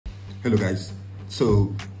Hello guys.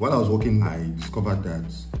 So while I was working, I discovered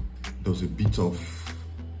that there was a bit of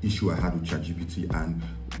issue I had with ChatGPT, and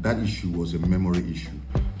that issue was a memory issue.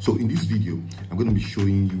 So in this video, I'm going to be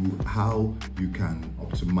showing you how you can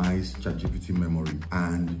optimize ChatGPT memory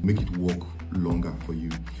and make it work longer for you.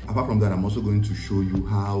 Apart from that, I'm also going to show you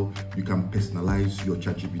how you can personalize your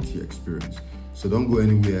ChatGPT experience. So don't go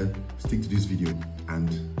anywhere, stick to this video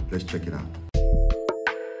and let's check it out.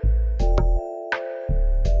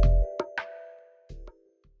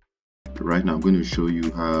 Right now, I'm going to show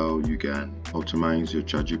you how you can optimize your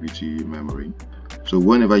ChatGPT memory. So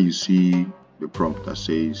whenever you see the prompt that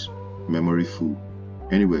says memory full,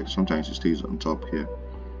 anywhere, sometimes it stays on top here.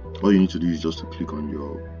 All you need to do is just to click on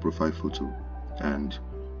your profile photo and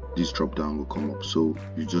this drop down will come up. So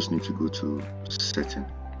you just need to go to setting.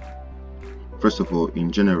 First of all,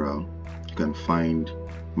 in general, you can find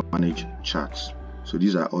manage chats. So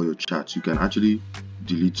these are all your chats. You can actually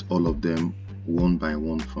delete all of them one by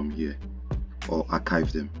one from here or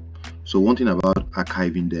archive them. So one thing about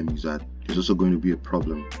archiving them is that there's also going to be a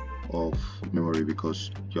problem of memory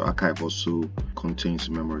because your archive also contains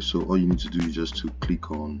memory. So all you need to do is just to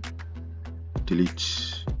click on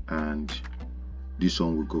delete and this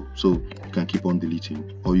one will go. So you can keep on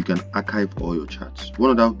deleting or you can archive all your chats.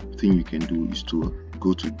 One other thing you can do is to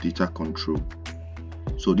go to data control.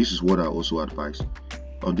 So this is what I also advise.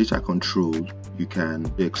 On data control, you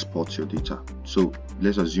can export your data. So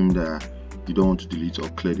let's assume that you don't want to delete or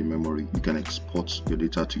clear the memory. You can export your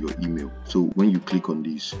data to your email. So when you click on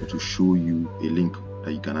this, it will show you a link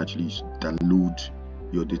that you can actually download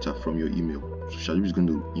your data from your email. So ChatGPT is going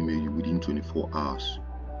to email you within 24 hours.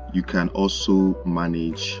 You can also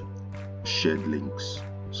manage shared links.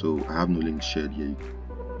 So I have no link shared here.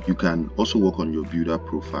 You can also work on your builder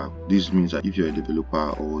profile. This means that if you're a developer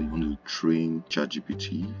or you want to train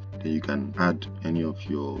ChatGPT, then you can add any of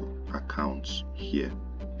your accounts here.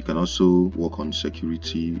 You can also work on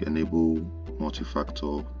security, enable multi-factor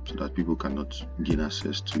so that people cannot gain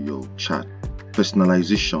access to your chat.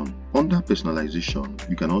 Personalization. Under personalization,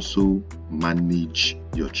 you can also manage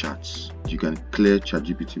your chats. You can clear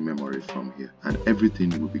ChatGPT memory from here and everything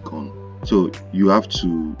will be gone. So you have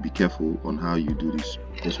to be careful on how you do this.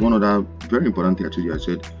 There's one other very important thing I told you. I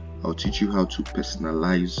said I'll teach you how to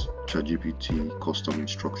personalize ChatGPT custom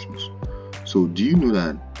instructions. So do you know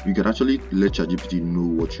that you can actually let ChatGPT know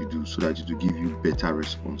what you do so that it will give you better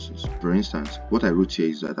responses? For instance, what I wrote here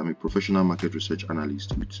is that I'm a professional market research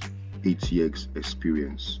analyst with 8 years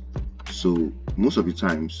experience. So most of the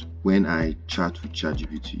times when I chat with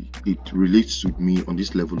ChatGPT, it relates with me on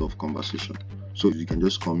this level of conversation. So you can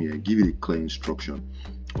just come here and give it a clear instruction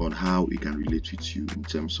on how it can relate with you in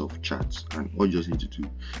terms of chats, and all you just need to do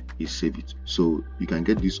is save it. So you can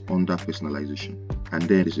get this under personalization, and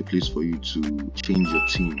then there's a place for you to change your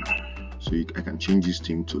theme. So I can change this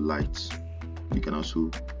theme to light. You can also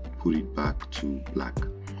put it back to black,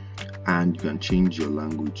 and you can change your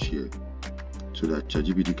language here so that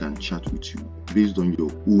ChatGPT can chat with you based on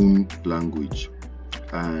your own language.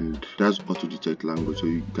 And that's auto detect language, so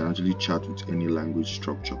you can actually chat with any language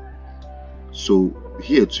structure. So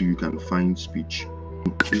here too you can find speech.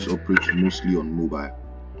 This operates mostly on mobile,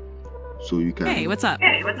 so you can Hey, what's up?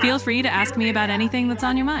 Feel free to ask me about anything that's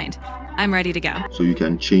on your mind. I'm ready to go. So you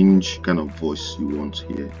can change kind of voice you want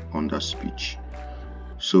here under speech.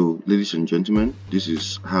 So ladies and gentlemen, this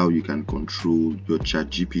is how you can control your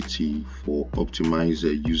ChatGPT for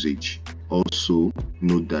optimized usage. Also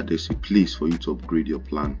note that there's a place for you to upgrade your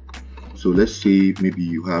plan. So let's say maybe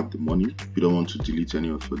you have the money, you don't want to delete any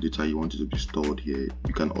of your data, you want it to be stored here.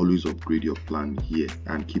 You can always upgrade your plan here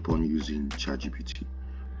and keep on using ChatGPT.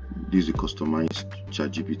 This is a customized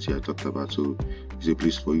ChatGPT I talked about, so it's a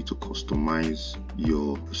place for you to customize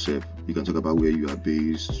yourself. You can talk about where you are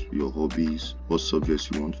based, your hobbies, what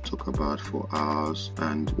subjects you want to talk about for hours,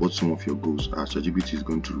 and what some of your goals are. ChatGPT is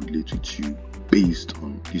going to relate with you based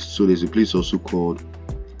on this. So there's a place also called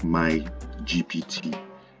My GPT.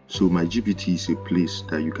 So My GPT is a place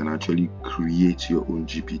that you can actually create your own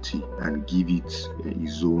GPT and give it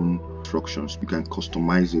its own instructions. You can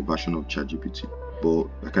customize a version of ChatGPT.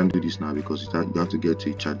 But I can't do this now because you have to get a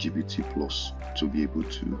ChatGPT Plus to be able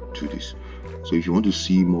to do this. So if you want to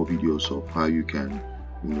see more videos of how you can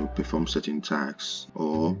perform certain tasks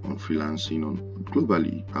or on freelancing on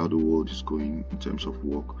globally, how the world is going in terms of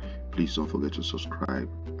work, please don't forget to subscribe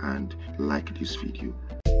and like this video.